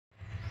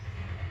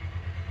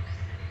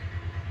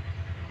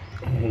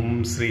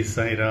Om Sri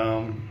Sai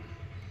Ram.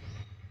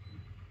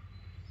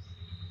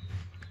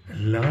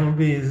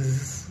 Love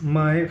is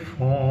my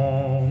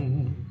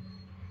form,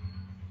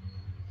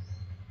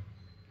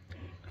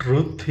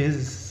 truth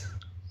is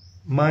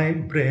my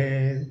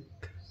breath,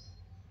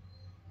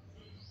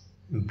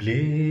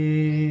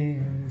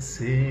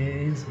 bliss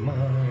is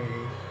my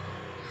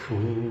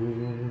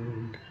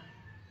food.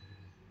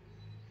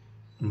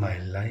 My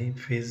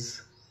life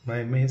is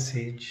my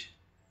message,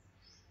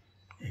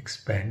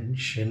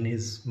 expansion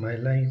is my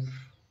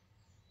life.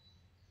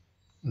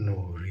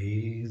 No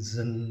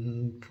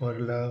reason for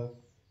love,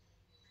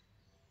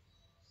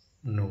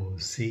 no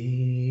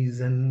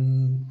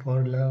season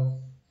for love,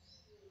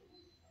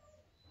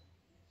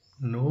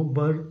 no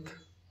birth,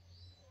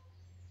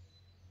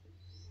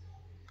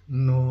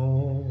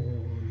 no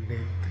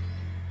death,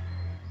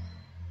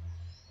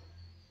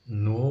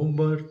 no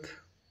birth,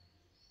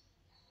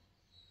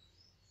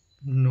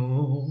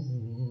 no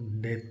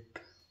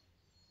death.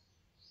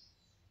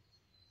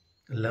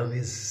 Love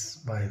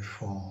is my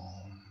form.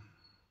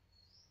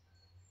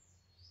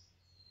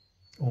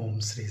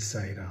 Om Sri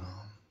Sai Ram.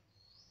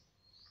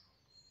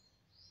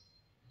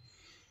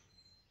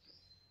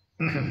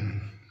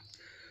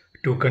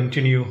 To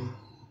continue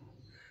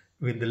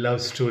with the love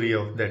story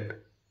of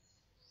that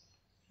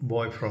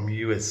boy from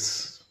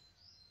US.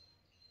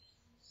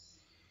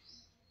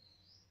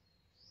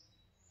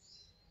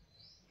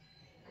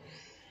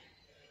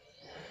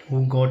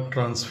 Who got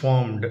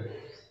transformed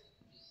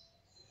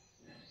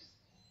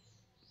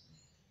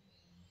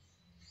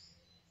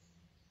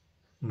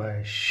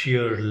by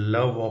sheer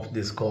love of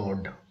this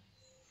God,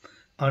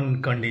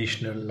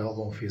 unconditional love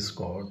of his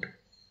God,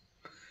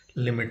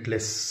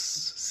 limitless,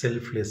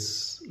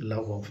 selfless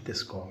love of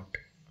this God.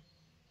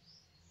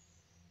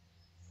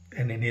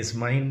 And in his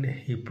mind,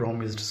 he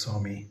promised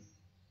Swami,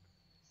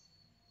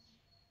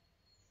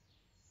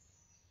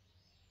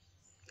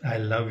 I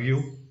love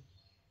you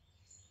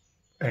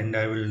and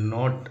I will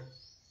not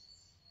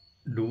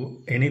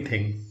do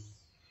anything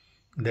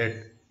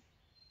that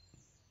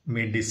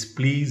may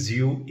displease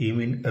you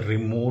even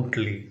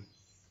remotely.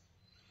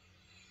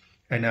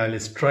 And I will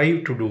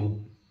strive to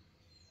do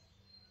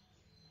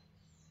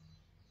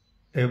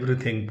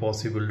everything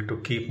possible to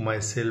keep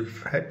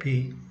myself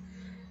happy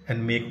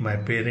and make my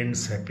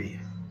parents happy.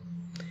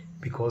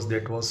 Because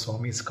that was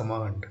Swami's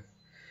command.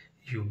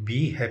 You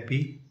be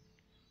happy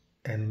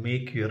and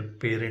make your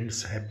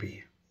parents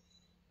happy.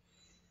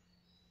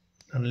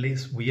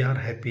 Unless we are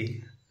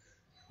happy,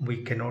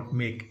 we cannot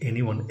make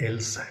anyone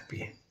else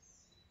happy.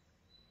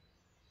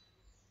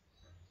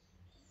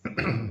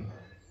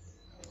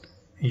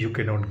 You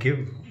cannot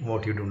give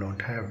what you do not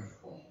have.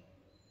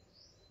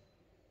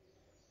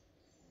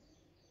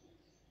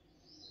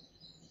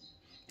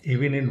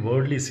 Even in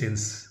worldly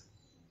sense,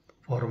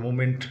 for a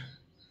moment,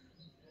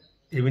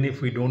 even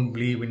if we don't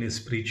believe in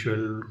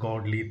spiritual,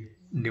 godly,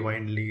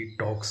 divinely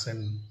talks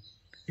and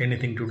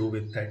anything to do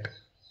with that,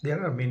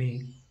 there are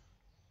many,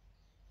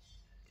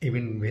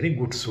 even very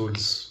good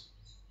souls.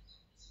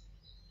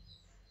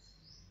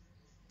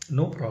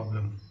 No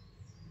problem.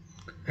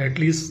 At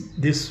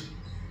least this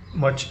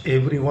much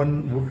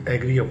everyone would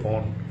agree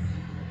upon,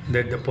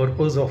 that the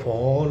purpose of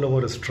all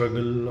our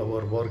struggle,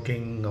 our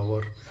working,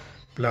 our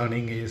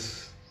planning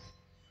is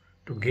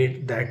to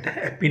get that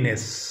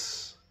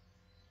happiness,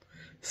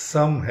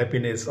 some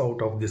happiness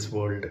out of this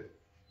world.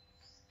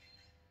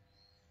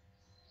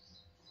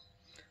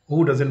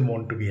 Who doesn't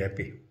want to be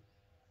happy?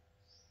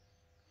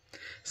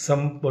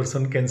 Some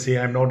person can say,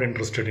 I'm not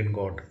interested in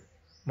God.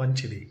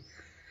 Manchidi.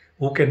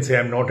 Who can say,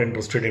 I'm not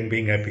interested in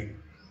being happy?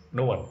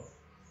 No one.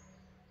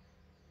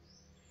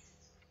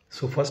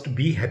 So first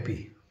be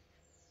happy.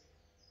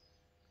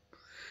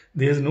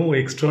 There is no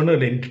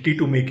external entity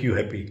to make you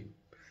happy.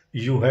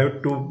 You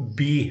have to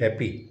be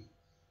happy.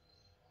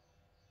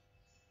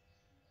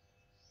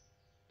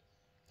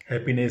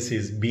 Happiness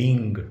is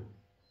being,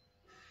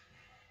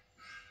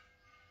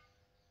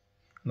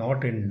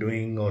 not in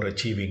doing or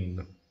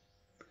achieving.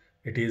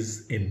 It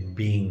is in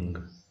being.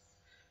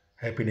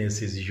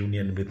 Happiness is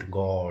union with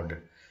God,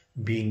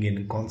 being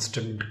in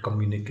constant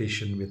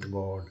communication with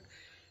God,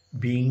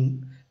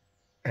 being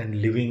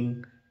and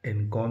living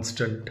in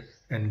constant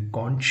and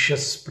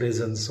conscious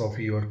presence of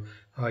your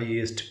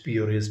highest,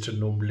 purest,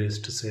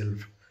 noblest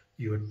self,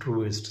 your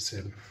truest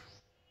self.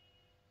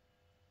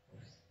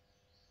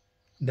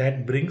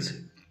 That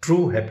brings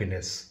true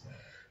happiness.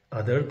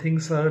 Other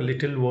things are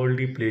little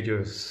worldly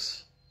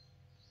pleasures,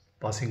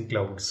 passing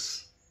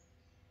clouds.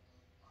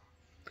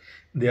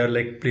 They are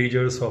like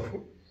pleasures of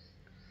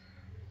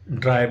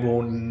dry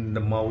bone in the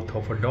mouth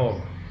of a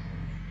dog.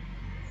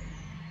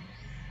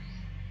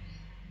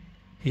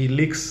 He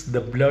licks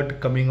the blood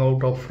coming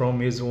out of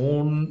from his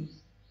own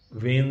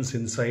veins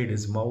inside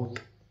his mouth,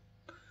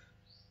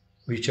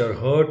 which are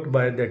hurt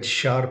by that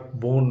sharp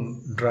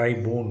bone, dry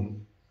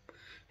bone.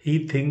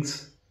 He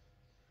thinks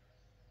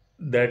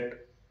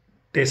that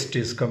taste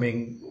is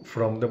coming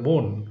from the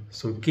bone,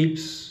 so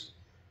keeps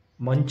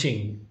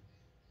munching.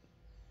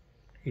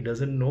 He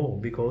doesn't know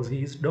because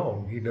he is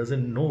dog. He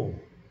doesn't know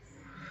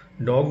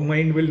Dog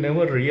mind will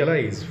never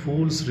realize.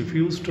 Fools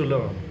refuse to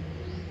learn.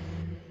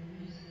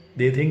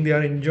 They think they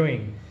are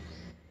enjoying.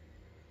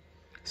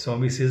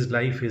 Swami says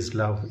life is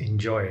love.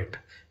 Enjoy it.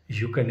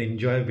 You can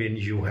enjoy when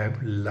you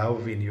have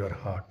love in your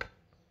heart.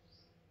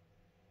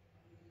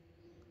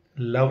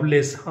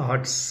 Loveless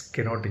hearts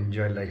cannot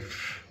enjoy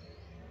life.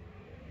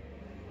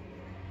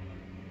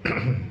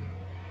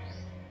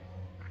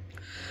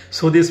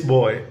 So this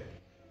boy,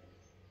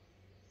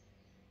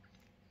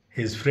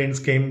 his friends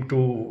came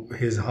to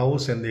his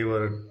house and they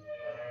were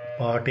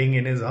partying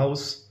in his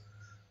house.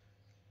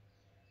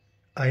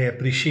 I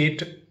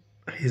appreciate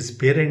his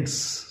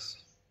parents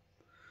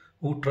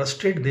who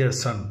trusted their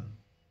son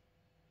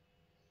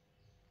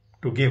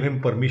to give him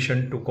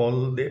permission to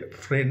call their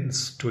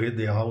friends to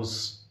their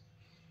house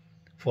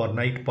for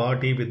night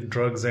party with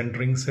drugs and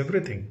drinks,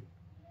 everything.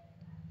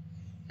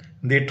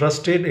 They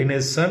trusted in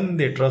his son,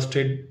 they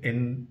trusted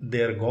in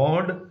their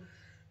God,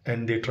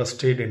 and they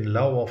trusted in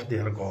love of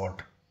their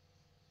God.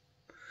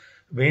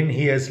 When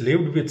he has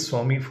lived with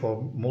Swami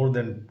for more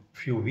than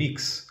few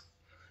weeks,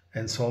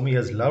 and Swami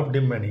has loved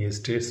him and he has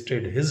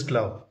tasted his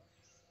love,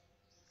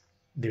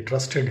 they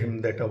trusted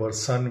him that our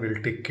son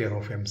will take care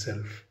of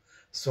himself.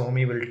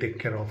 Swami will take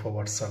care of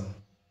our son.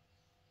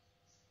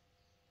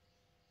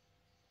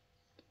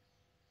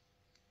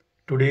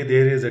 Today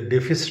there is a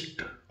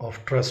deficit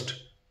of trust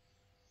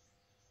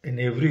in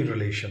every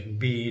relation,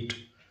 be it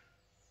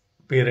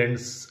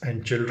parents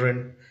and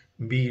children,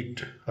 be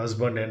it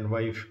husband and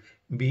wife,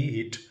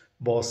 be it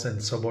boss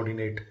and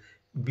subordinate,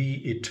 be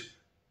it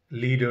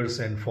leaders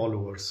and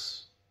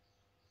followers.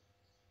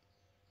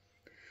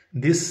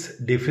 This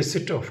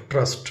deficit of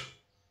trust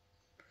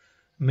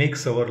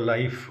makes our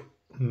life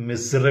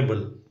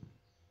miserable.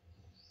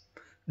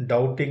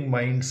 Doubting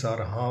minds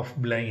are half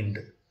blind.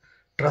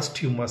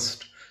 Trust you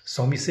must.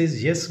 Swami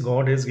says, yes,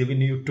 God has given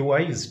you two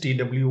eyes,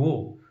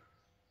 TWO.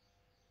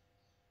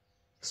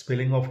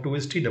 Spelling of two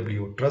is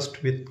TW.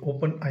 Trust with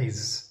open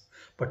eyes.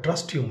 But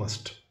trust you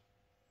must.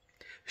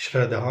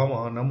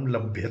 Shraddhavanam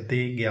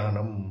labhyate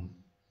jnanam.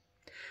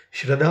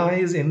 Shraddha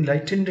is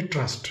enlightened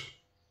trust,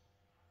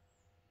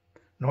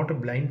 not a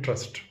blind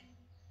trust.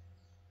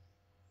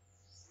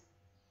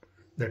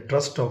 The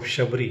trust of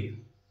Shabri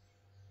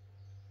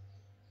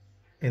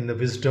in the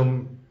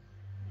wisdom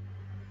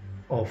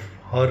of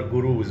her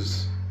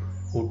gurus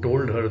who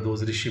told her,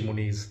 those Rishi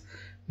Munis,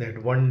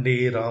 that one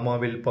day Rama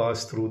will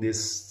pass through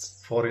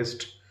this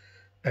forest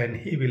and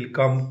he will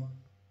come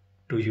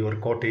to your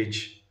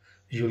cottage.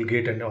 You will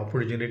get an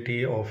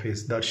opportunity of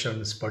his darshan,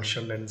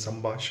 sparshan and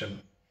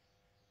sambhashan.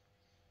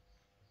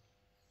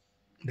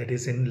 That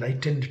is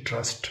enlightened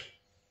trust.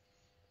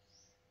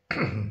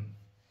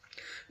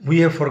 We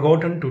have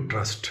forgotten to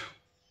trust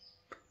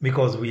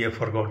because we have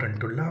forgotten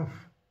to love.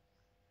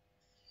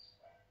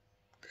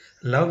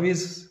 Love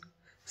is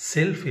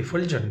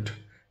self-effulgent.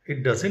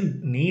 It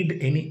doesn't need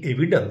any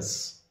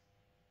evidence.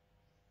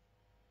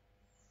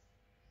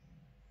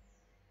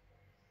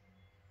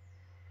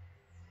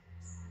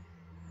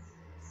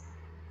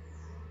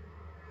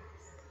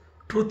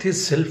 Truth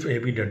is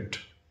self-evident.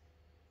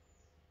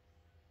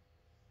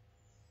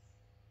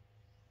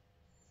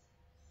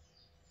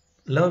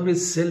 Love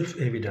is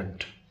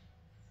self-evident.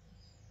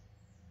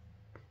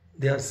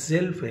 They are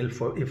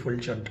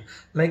self-effulgent,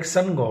 like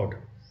sun god.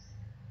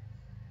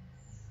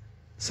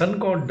 Sun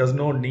god does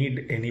not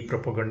need any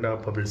propaganda,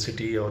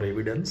 publicity or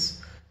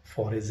evidence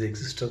for his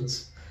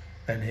existence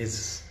and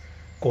his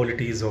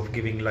qualities of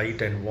giving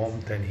light and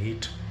warmth and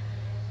heat.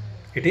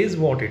 It is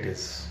what it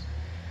is.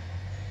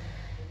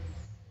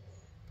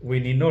 We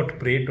need not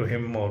pray to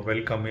him or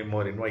welcome him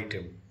or invite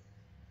him.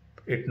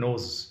 It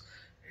knows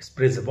its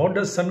presence. What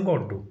does sun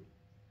god do?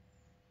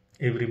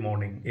 Every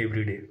morning,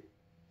 every day.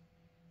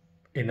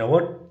 In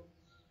our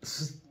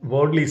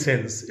worldly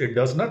sense, it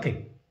does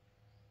nothing.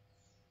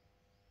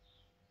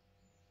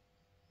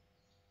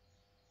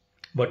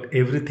 But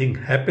everything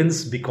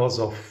happens because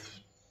of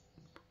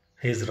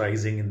his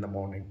rising in the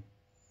morning.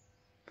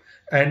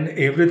 And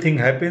everything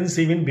happens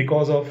even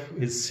because of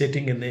his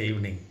setting in the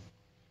evening.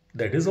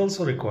 That is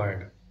also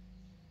required.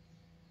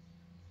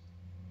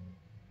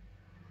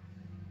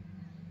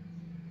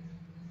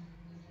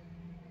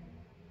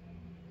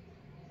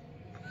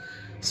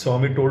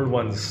 Swami told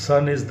once,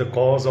 sun is the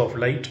cause of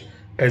light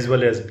as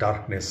well as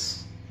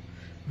darkness.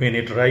 When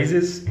it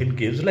rises, it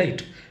gives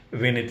light.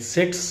 When it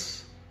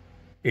sets,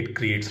 it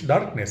creates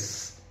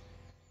darkness.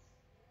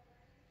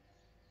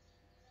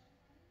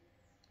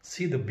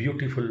 See the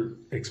beautiful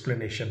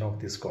explanation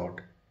of this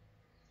God.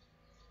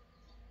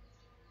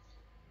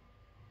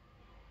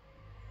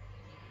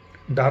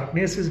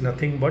 Darkness is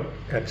nothing but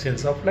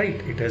absence of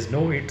light. It does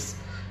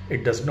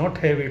not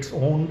have its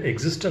own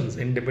existence,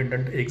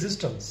 independent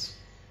existence.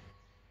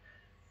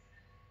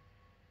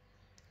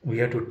 We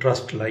have to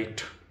trust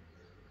light.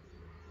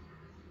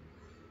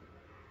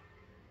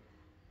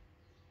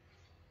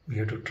 We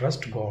have to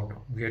trust God.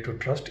 We have to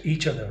trust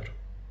each other.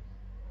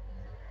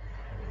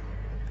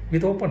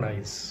 With open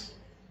eyes,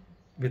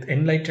 with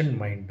enlightened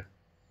mind.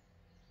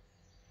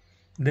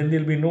 Then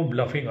there will be no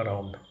bluffing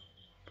around.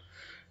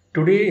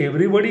 Today,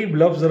 everybody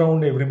loves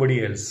around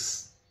everybody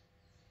else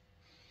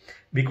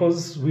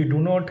because we do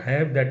not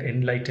have that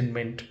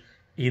enlightenment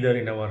either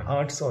in our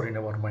hearts or in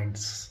our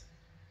minds.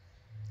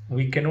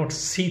 We cannot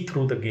see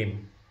through the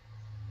game.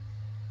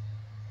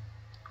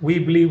 We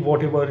believe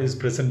whatever is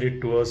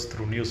presented to us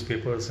through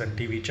newspapers and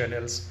TV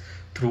channels,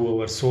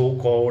 through our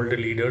so-called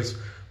leaders,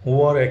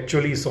 who are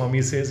actually,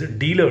 Swami says,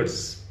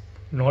 dealers,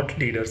 not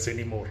leaders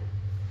anymore.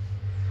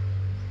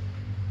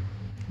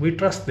 We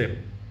trust them.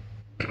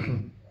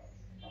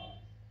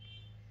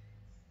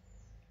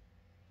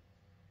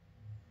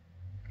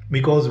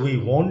 Because we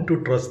want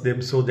to trust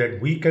them so that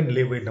we can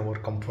live in our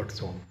comfort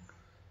zone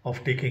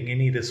of taking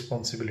any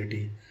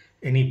responsibility,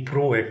 any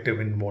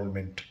proactive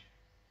involvement.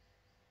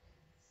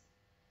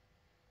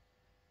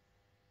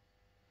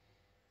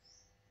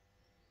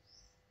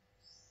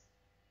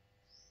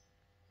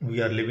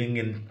 We are living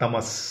in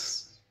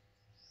tamas.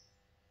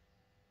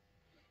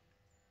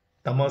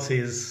 Tamas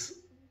is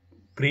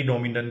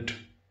predominant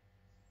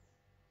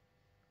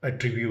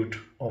attribute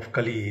of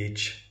Kali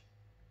age.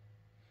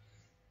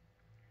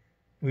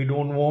 We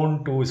don't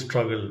want to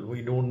struggle.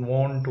 We don't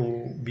want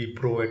to be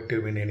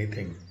proactive in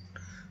anything.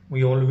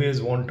 We always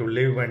want to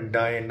live and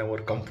die in our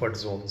comfort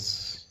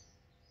zones.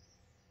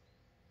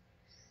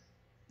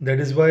 That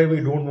is why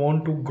we don't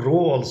want to grow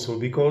also,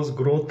 because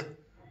growth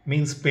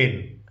means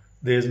pain.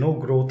 There is no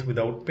growth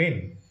without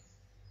pain.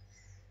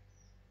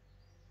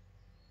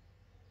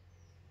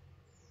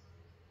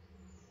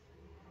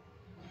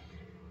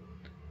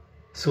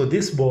 So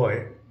this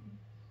boy,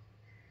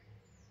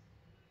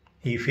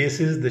 he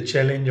faces the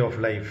challenge of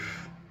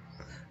life.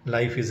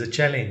 Life is a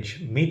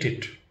challenge. Meet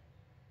it.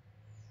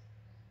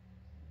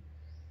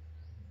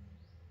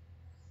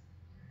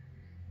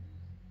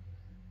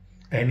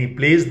 And he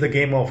plays the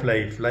game of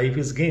life. Life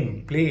is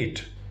game. Play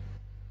it.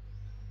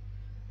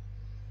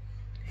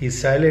 He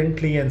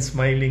silently and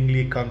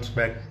smilingly comes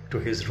back to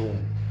his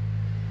room.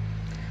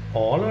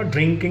 All are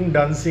drinking,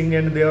 dancing,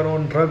 and they are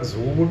on drugs.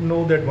 Who would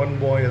know that one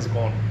boy has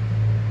gone?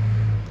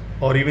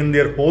 Or even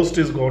their host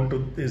is gone to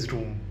his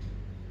room.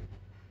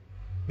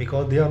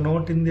 Because they are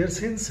not in their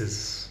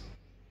senses.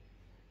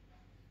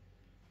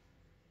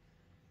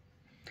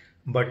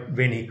 But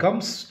when he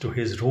comes to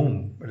his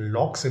room,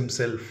 locks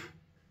himself,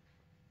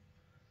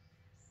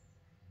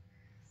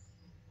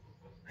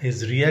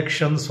 his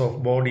reactions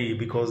of body,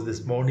 because this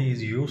body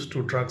is used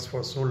to drugs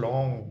for so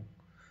long,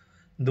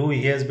 though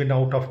he has been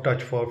out of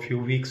touch for a few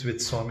weeks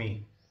with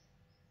Swami,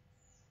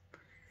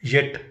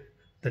 yet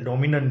the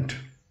dominant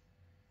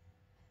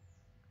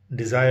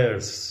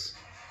desires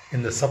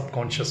in the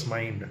subconscious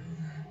mind,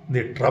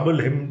 they trouble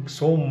him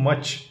so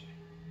much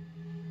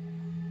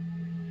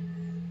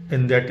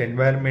in that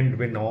environment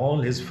when all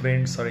his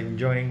friends are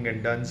enjoying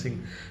and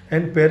dancing,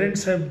 and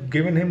parents have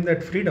given him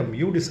that freedom.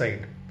 You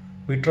decide.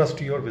 We trust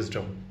your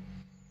wisdom.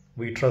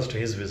 We trust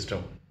his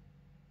wisdom.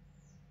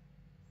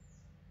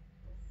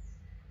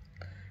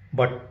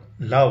 But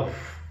love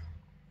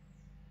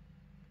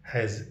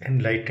has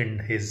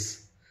enlightened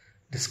his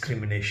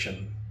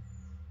discrimination.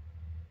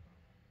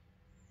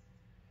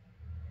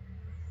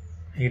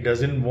 He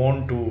doesn't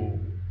want to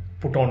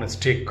put on a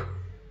stake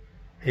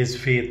his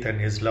faith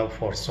and his love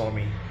for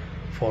Swami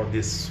for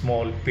these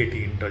small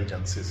petty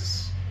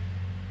indulgences.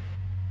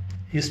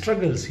 He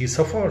struggles, he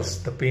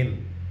suffers the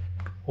pain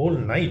whole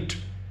night.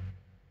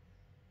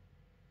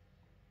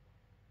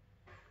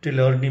 Till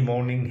early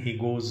morning he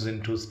goes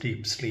into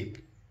deep sleep.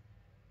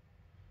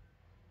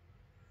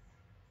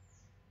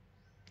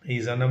 He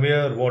is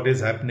unaware what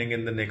is happening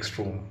in the next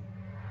room.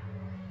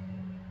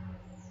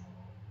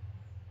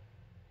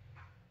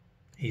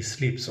 He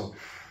sleeps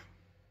off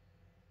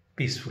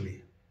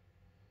peacefully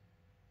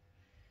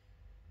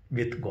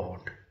with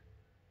God.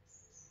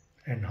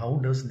 And how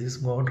does this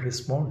God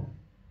respond?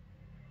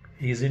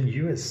 He is in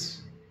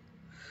US.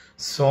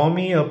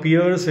 Swami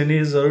appears in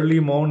his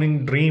early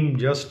morning dream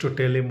just to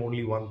tell him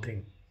only one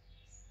thing.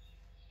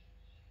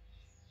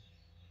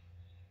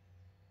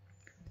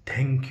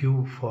 Thank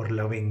you for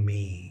loving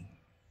me.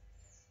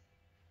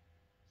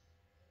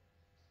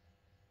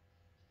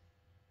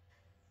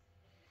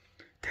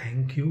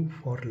 Thank you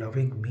for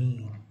loving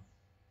me.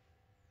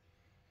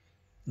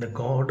 The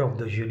God of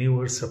the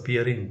universe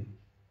appearing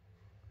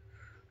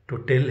to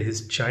tell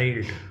his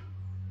child,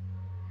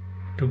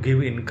 to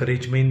give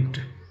encouragement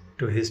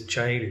to his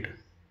child,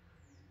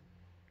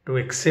 to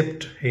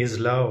accept his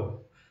love,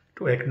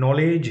 to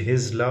acknowledge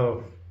his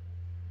love,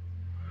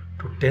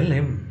 to tell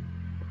him,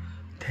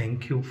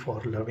 thank you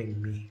for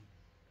loving me.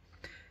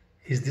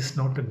 Is this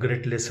not a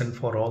great lesson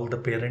for all the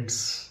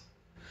parents?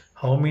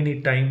 How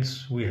many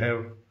times we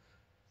have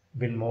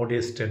been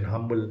modest and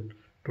humble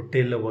to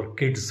tell our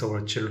kids,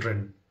 our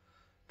children,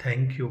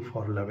 thank you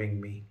for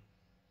loving me.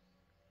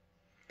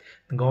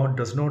 God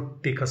does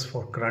not take us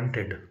for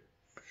granted.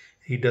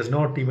 He does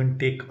not even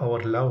take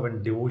our love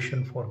and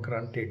devotion for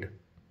granted.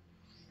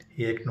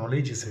 He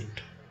acknowledges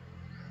it.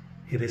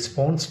 He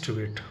responds to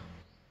it.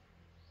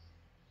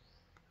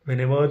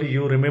 Whenever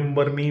you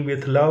remember me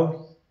with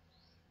love,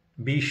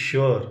 be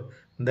sure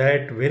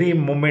that very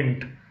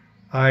moment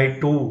I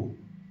too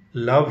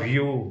love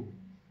you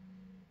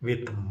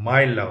with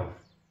my love.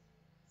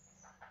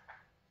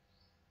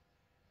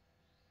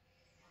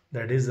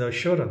 That is the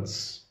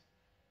assurance.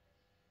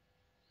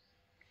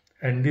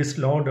 And this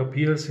Lord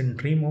appears in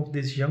dream of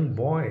this young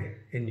boy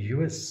in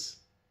US.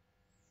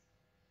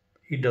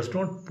 He does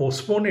not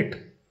postpone it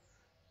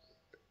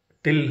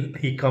till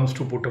he comes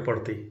to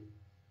Puttaparthi.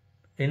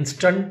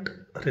 Instant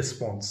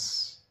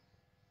response.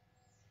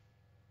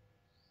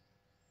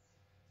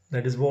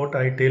 That is what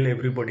I tell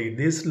everybody.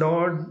 This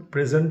Lord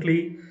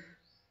presently,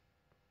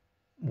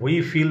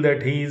 we feel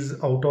that he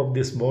is out of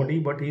this body,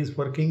 but he is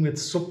working with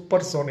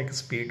supersonic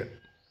speed.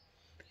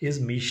 His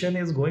mission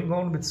is going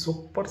on with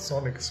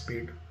supersonic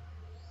speed.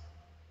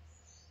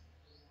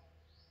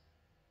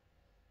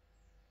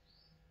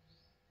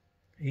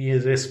 He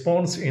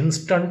responds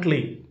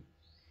instantly.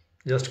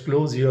 Just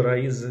close your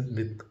eyes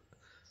with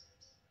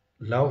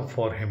love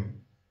for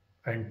him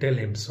and tell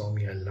him,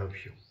 Swami, I love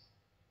you.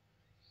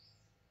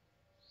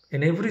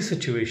 In every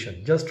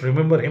situation, just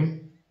remember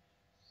him.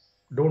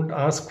 Don't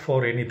ask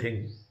for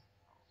anything,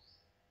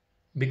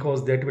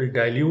 because that will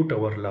dilute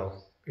our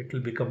love. It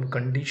will become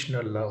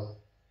conditional love.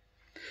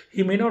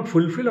 He may not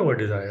fulfill our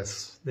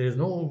desires. There is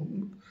no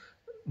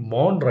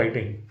bond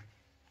writing.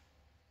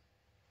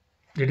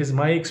 It is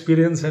my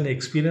experience and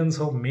experience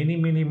of many,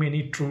 many,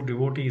 many true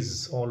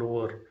devotees all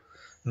over.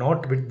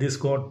 Not with this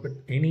God, but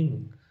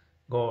any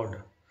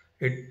God.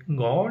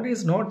 God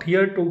is not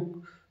here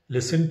to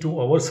listen to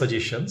our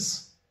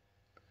suggestions.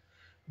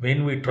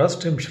 When we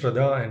trust Him,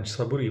 Shraddha and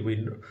Saburi,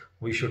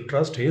 we should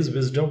trust His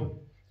wisdom,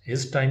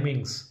 His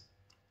timings.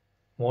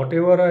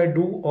 Whatever I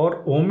do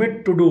or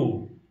omit to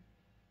do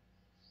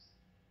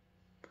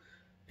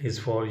is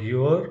for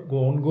your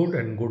own good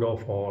and good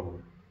of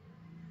all.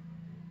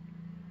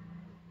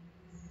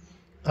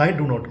 I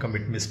do not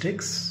commit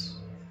mistakes.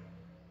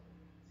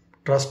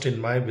 Trust in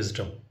my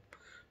wisdom.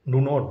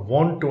 Do not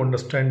want to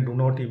understand, do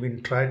not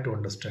even try to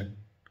understand.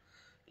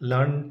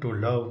 Learn to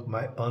love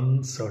my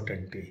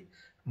uncertainty,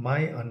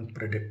 my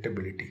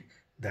unpredictability.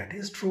 That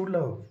is true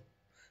love.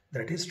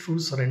 That is true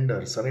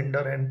surrender. Surrender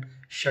and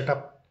shut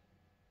up.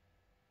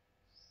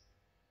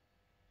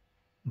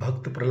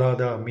 Bhakt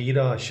Prahlada,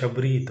 Meera,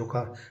 Shabri,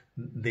 Tukar,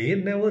 they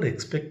never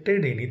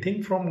expected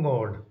anything from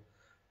God.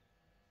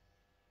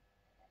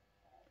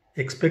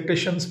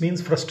 Expectations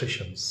means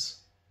frustrations.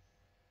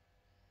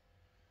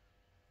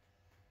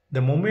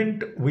 The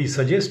moment we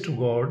suggest to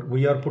God,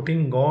 we are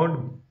putting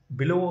God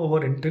below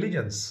our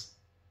intelligence.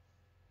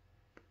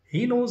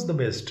 He knows the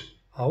best.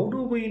 How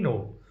do we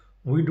know?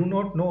 We do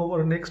not know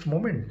our next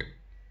moment.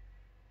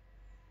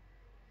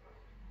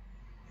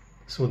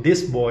 So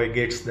this boy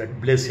gets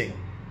that blessing.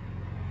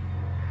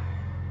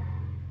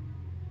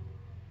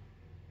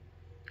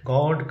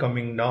 God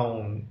coming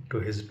down to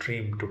his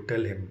dream to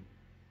tell him,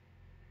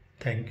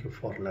 thank you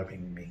for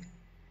loving me.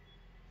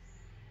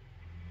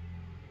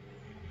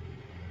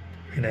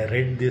 When I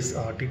read this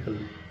article,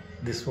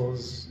 this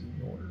was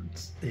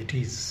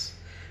 80s,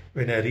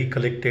 when I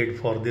recollected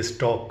for this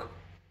talk,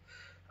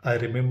 I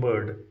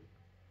remembered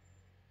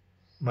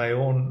my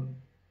own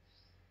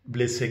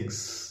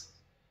blessings.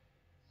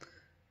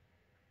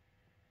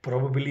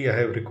 Probably I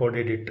have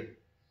recorded it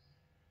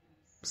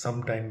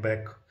some time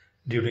back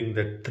during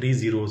that 3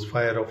 zeros,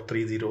 Fire of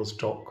 3 Zeros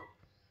talk.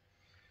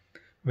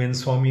 When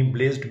Swami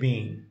blessed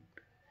me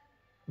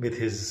with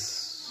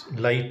his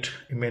light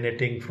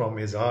emanating from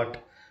his heart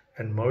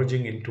and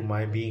merging into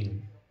my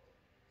being.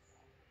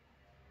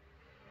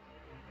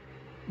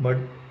 But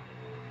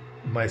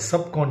my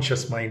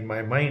subconscious mind,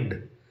 my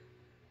mind,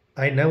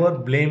 I never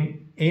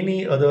blame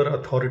any other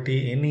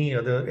authority, any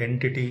other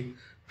entity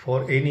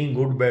for any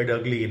good, bad,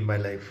 ugly in my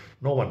life.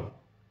 No one.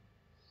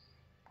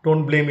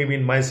 Don't blame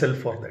even myself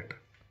for that.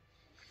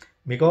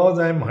 Because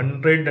I am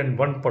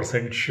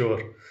 101%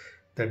 sure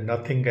that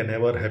nothing can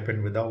ever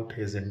happen without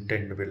His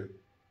intent will.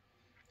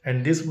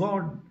 And this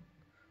God,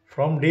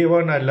 from day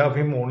one, I love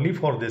Him only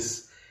for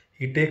this.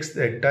 He takes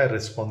the entire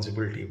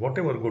responsibility.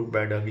 Whatever good,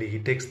 bad, ugly, He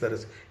takes the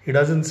rest. He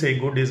doesn't say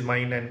good is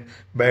mine and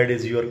bad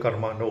is your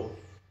karma. No.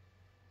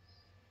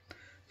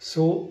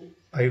 So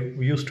I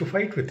used to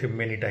fight with Him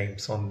many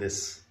times on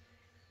this.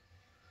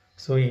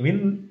 So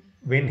even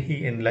when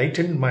He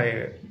enlightened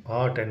my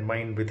heart and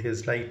mind with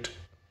His light,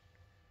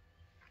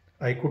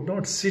 I could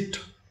not sit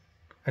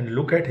and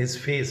look at His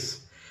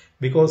face,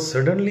 because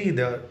suddenly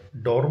the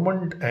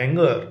dormant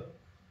anger,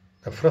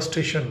 the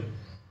frustration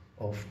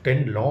of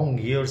 10 long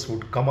years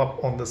would come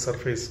up on the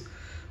surface,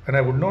 and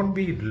I would not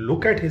be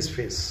look at His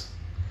face.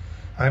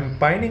 I am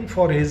pining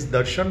for His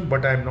darshan,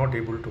 but I am not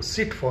able to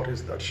sit for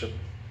His darshan.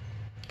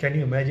 Can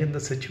you imagine the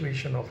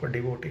situation of a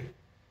devotee?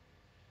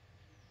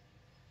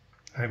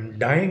 I am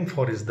dying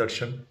for His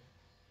darshan,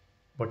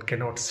 but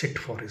cannot sit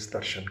for His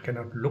darshan,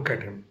 cannot look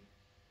at Him.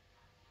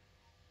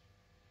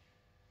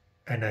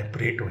 And I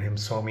pray to Him,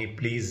 Swami,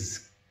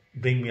 please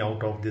bring me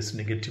out of this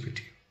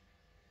negativity.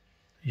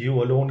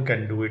 You alone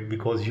can do it,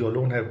 because you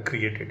alone have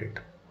created it.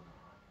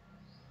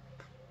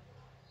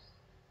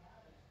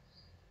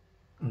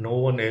 No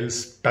one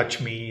else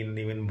touch me, in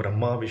even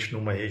Brahma, Vishnu,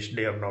 Mahesh,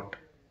 they are not.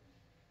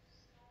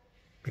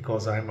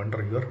 because I am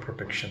under your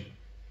protection.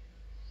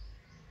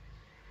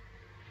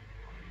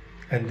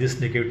 And this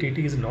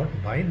negativity is not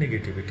my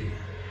negativity,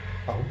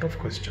 out of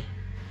question.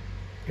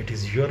 It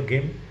is your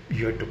game,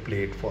 you have to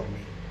play it for me.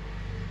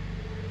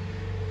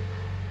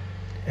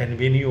 And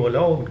when you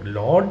allow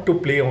Lord to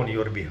play on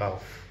your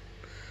behalf,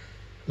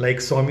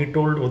 like Swami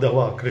told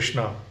Uddhava,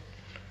 Krishna,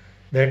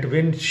 that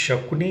when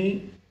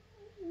Shakuni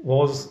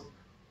was,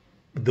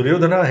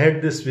 Duryodhana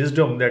had this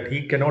wisdom that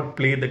he cannot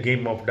play the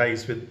game of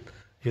dice with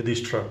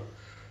Yudhishthira.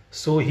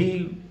 So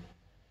he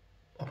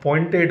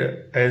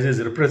appointed as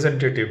his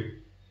representative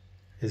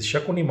his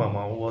Shakuni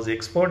Mama, who was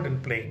expert in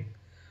playing.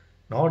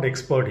 Not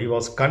expert, he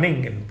was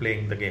cunning in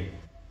playing the game.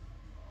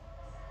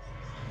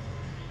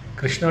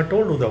 Krishna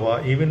told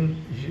Uddhava,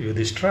 even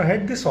Yudhishthira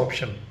had this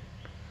option.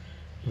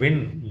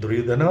 When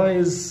Duryodhana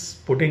is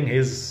putting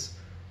his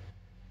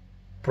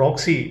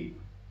proxy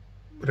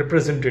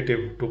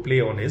representative to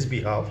play on his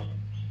behalf,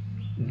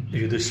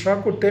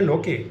 Yudhishthira could tell,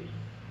 okay,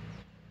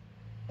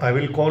 I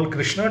will call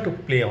Krishna to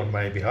play on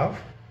my behalf,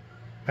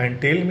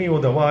 and tell me,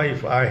 Uddhava,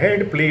 if I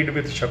had played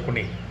with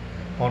Shakuni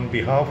on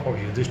behalf of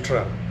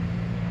Yudhishthira,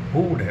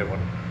 who would have won?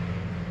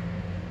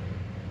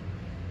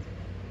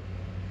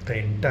 The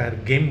entire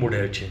game would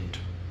have changed.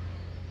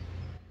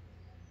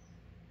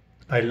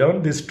 I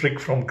learned this trick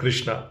from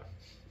Krishna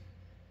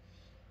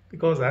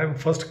because I am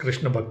first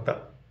Krishna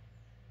Bhakta.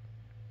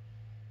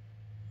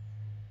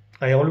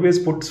 I always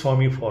put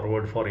Swami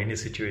forward for any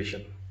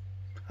situation.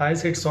 I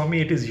said,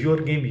 Swami, it is your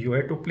game, you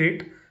have to play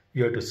it,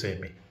 you have to save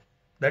me.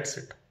 That's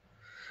it.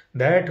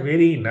 That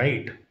very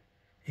night,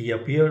 he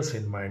appears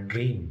in my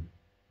dream.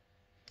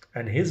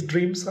 And his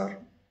dreams are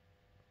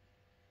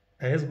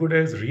as good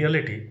as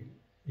reality.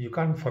 You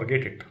can't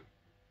forget it.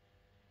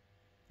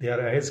 They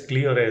are as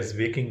clear as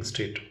waking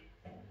state.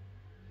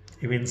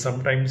 Even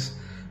sometimes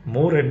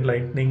more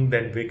enlightening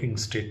than waking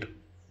state.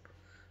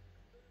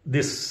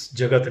 This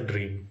Jagat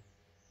dream.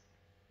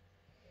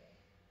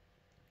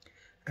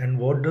 And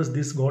what does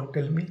this God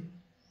tell me?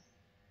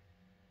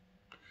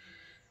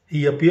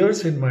 He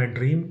appears in my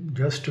dream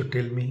just to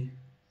tell me,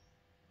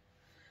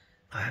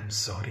 I am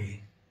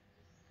sorry.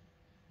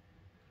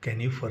 Can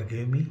you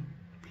forgive me,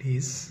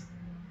 please?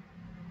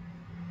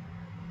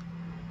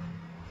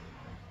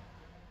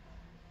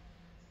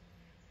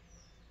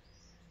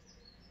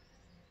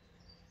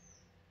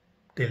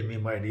 Tell me,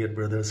 my dear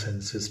brothers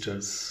and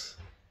sisters,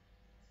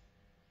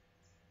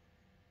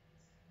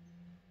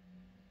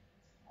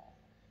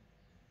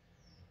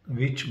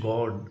 which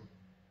God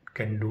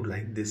can do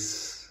like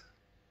this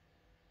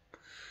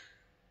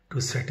to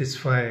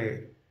satisfy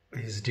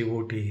his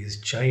devotee,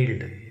 his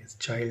child, his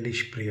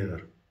childish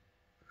prayer,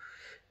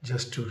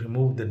 just to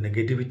remove the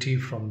negativity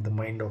from the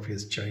mind of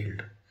his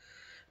child.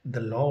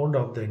 The Lord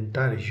of the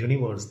entire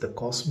universe, the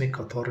cosmic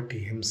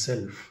authority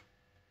himself,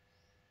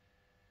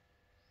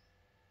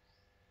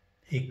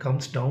 he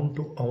comes down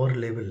to our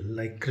level,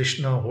 like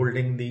Krishna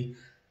holding the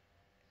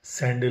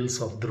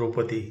sandals of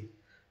Draupadi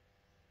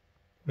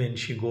when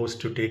she goes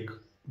to take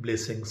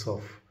blessings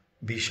of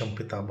Bhisham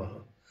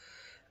Pitamaha.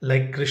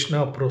 Like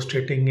Krishna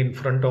prostrating in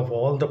front of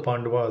all the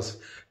Pandavas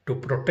to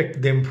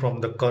protect them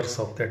from the curse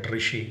of that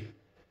Rishi.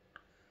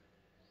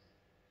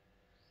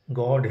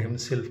 God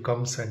himself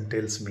comes and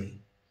tells me,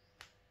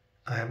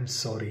 I am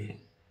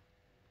sorry,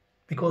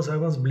 because I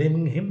was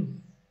blaming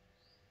him.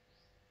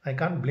 I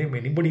can't blame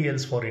anybody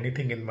else for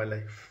anything in my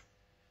life.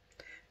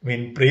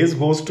 When praise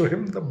goes to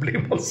him, the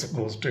blame also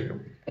goes to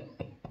him.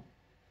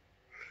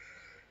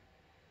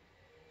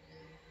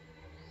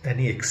 Then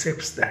he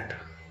accepts that.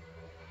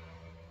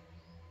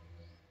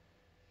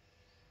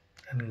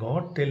 And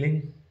God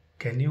telling,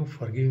 can you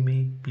forgive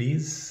me,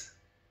 please?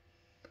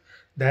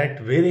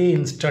 That very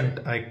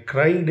instant, I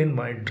cried in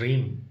my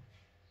dream.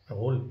 The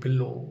whole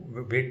pillow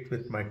wet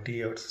with my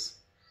tears.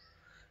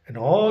 And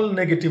all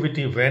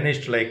negativity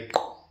vanished like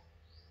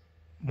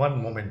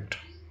one moment,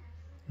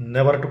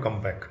 never to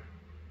come back.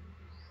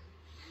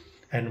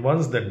 And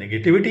once the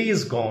negativity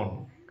is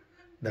gone,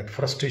 that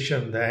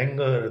frustration, the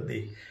anger,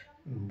 the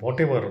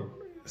whatever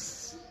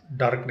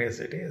darkness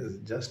it is,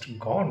 just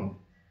gone.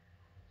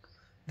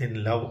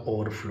 Then love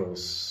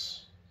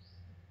overflows.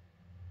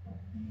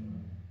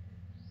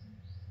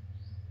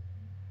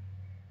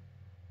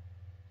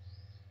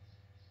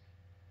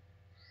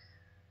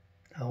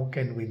 How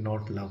can we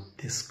not love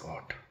this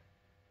God?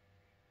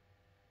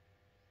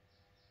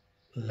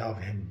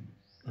 Love him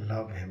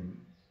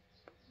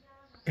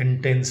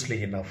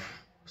intensely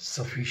enough,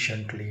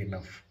 sufficiently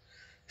enough,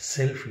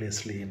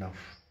 selflessly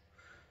enough,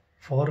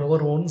 for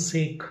our own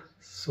sake,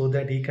 so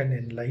that he can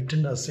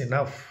enlighten us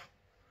enough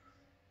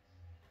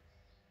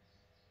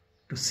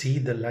to see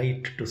the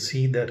light, to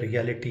see the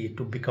reality,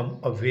 to become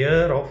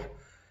aware of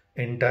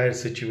entire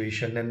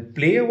situation and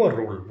play our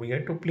role. We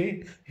have to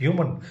play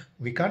human.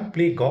 We can't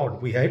play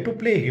God. We have to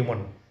play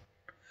human,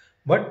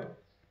 but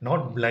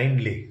not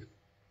blindly.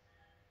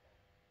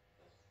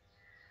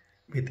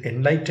 With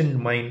enlightened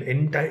mind,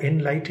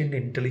 enlightened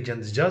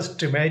intelligence.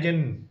 Just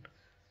imagine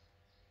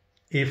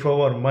if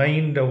our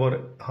mind,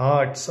 our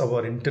hearts,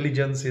 our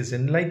intelligence is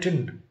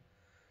enlightened.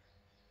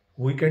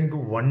 we can do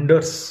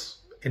wonders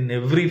in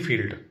every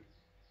field.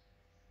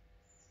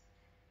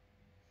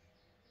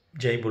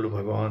 जय बोलो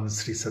भगवान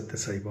श्री सत्य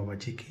साई बाबा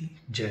जी की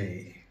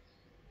जय।